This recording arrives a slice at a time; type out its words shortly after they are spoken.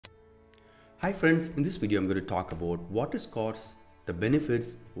Hi friends, in this video I'm going to talk about what is CORS, the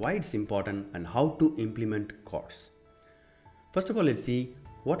benefits, why it's important and how to implement CORS. First of all, let's see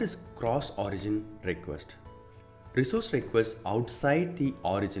what is cross-origin request. Resource request outside the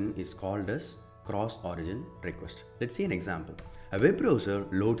origin is called as cross-origin request. Let's see an example. A web browser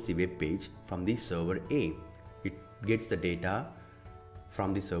loads the web page from the server A. It gets the data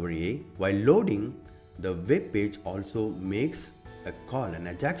from the server A. While loading, the web page also makes a call, an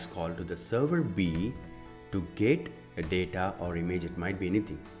AJAX call to the server B to get a data or image. It might be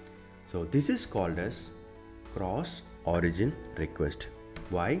anything. So this is called as cross origin request.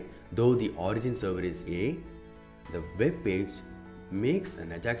 Why? Though the origin server is A, the web page makes an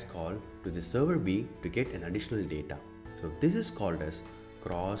AJAX call to the server B to get an additional data. So this is called as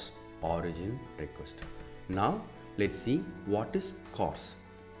cross origin request. Now let's see what is CORS,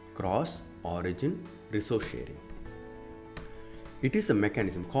 cross origin resource sharing. It is a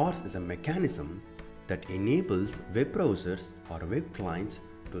mechanism. CORS is a mechanism that enables web browsers or web clients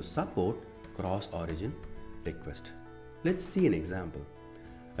to support cross-origin request. Let's see an example.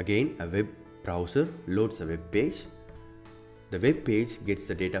 Again, a web browser loads a web page. The web page gets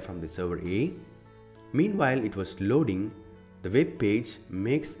the data from the server A. Meanwhile, it was loading, the web page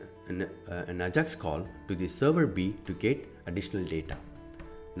makes an AJAX call to the server B to get additional data.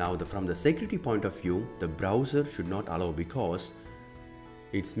 Now, from the security point of view, the browser should not allow because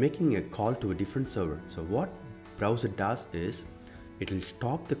it's making a call to a different server. So what browser does is it will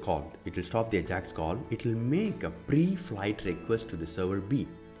stop the call, it will stop the AJAX call, it will make a pre-flight request to the server B.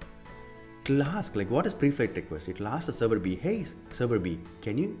 It will ask, like, what is pre-flight request? It will ask the server B, hey server B,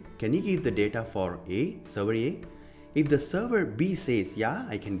 can you give the data for server A? If the server B says, yeah,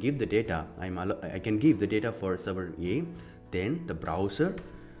 I can give the data, I can give the data for server A, then the browser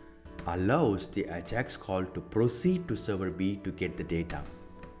allows the AJAX call to proceed to server B to get the data.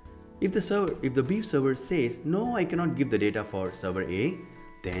 If the B server says, no, I cannot give the data for server A,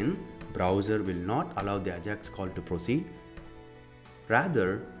 then browser will not allow the AJAX call to proceed.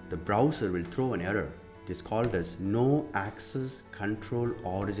 Rather, the browser will throw an error. It is called as no access control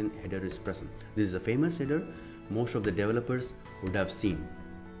origin header is present. This is a famous header most of the developers would have seen.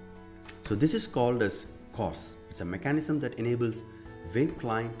 So this is called as CORS. It's a mechanism that enables web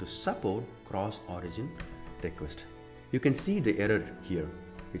client to support cross-origin request. You can see the error here.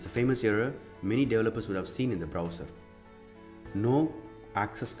 It's a famous error many developers would have seen in the browser. No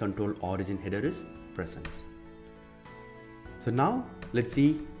access control origin header is present. So now let's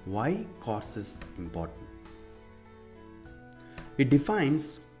see why CORS is important. It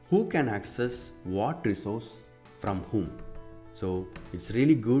defines who can access what resource from whom. So it's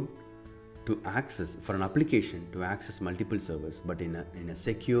really good to access, for an application to access multiple servers, but in a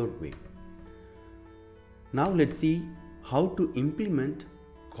secure way. Now let's see how to implement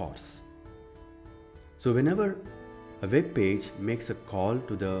CORS. So whenever a web page makes a call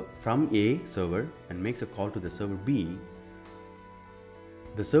to from A server and makes a call to the server B,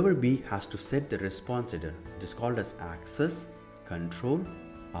 the server B has to set the response header. It is called as access control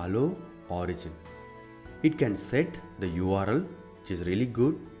allow origin. It can set the URL, which is really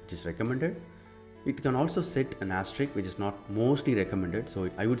good, which is recommended. It can also set an asterisk, which is not mostly recommended. So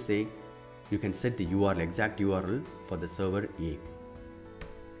I would say you can set the URL, exact URL for the server A.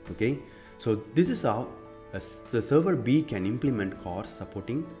 Okay, so this is how the server B can implement CORS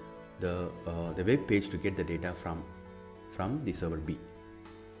supporting the web page to get the data from the server B.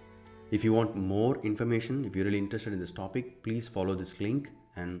 If you want more information, if you're really interested in this topic, please follow this link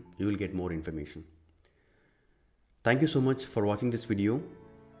and you will get more information. Thank you so much for watching this video.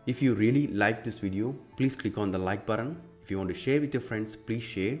 If you really like this video, please click on the like button. If you want to share with your friends, please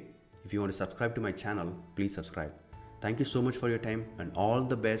share. If you want to subscribe to my channel, please subscribe. Thank you so much for your time and all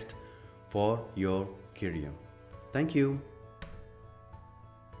the best for your career. Thank you.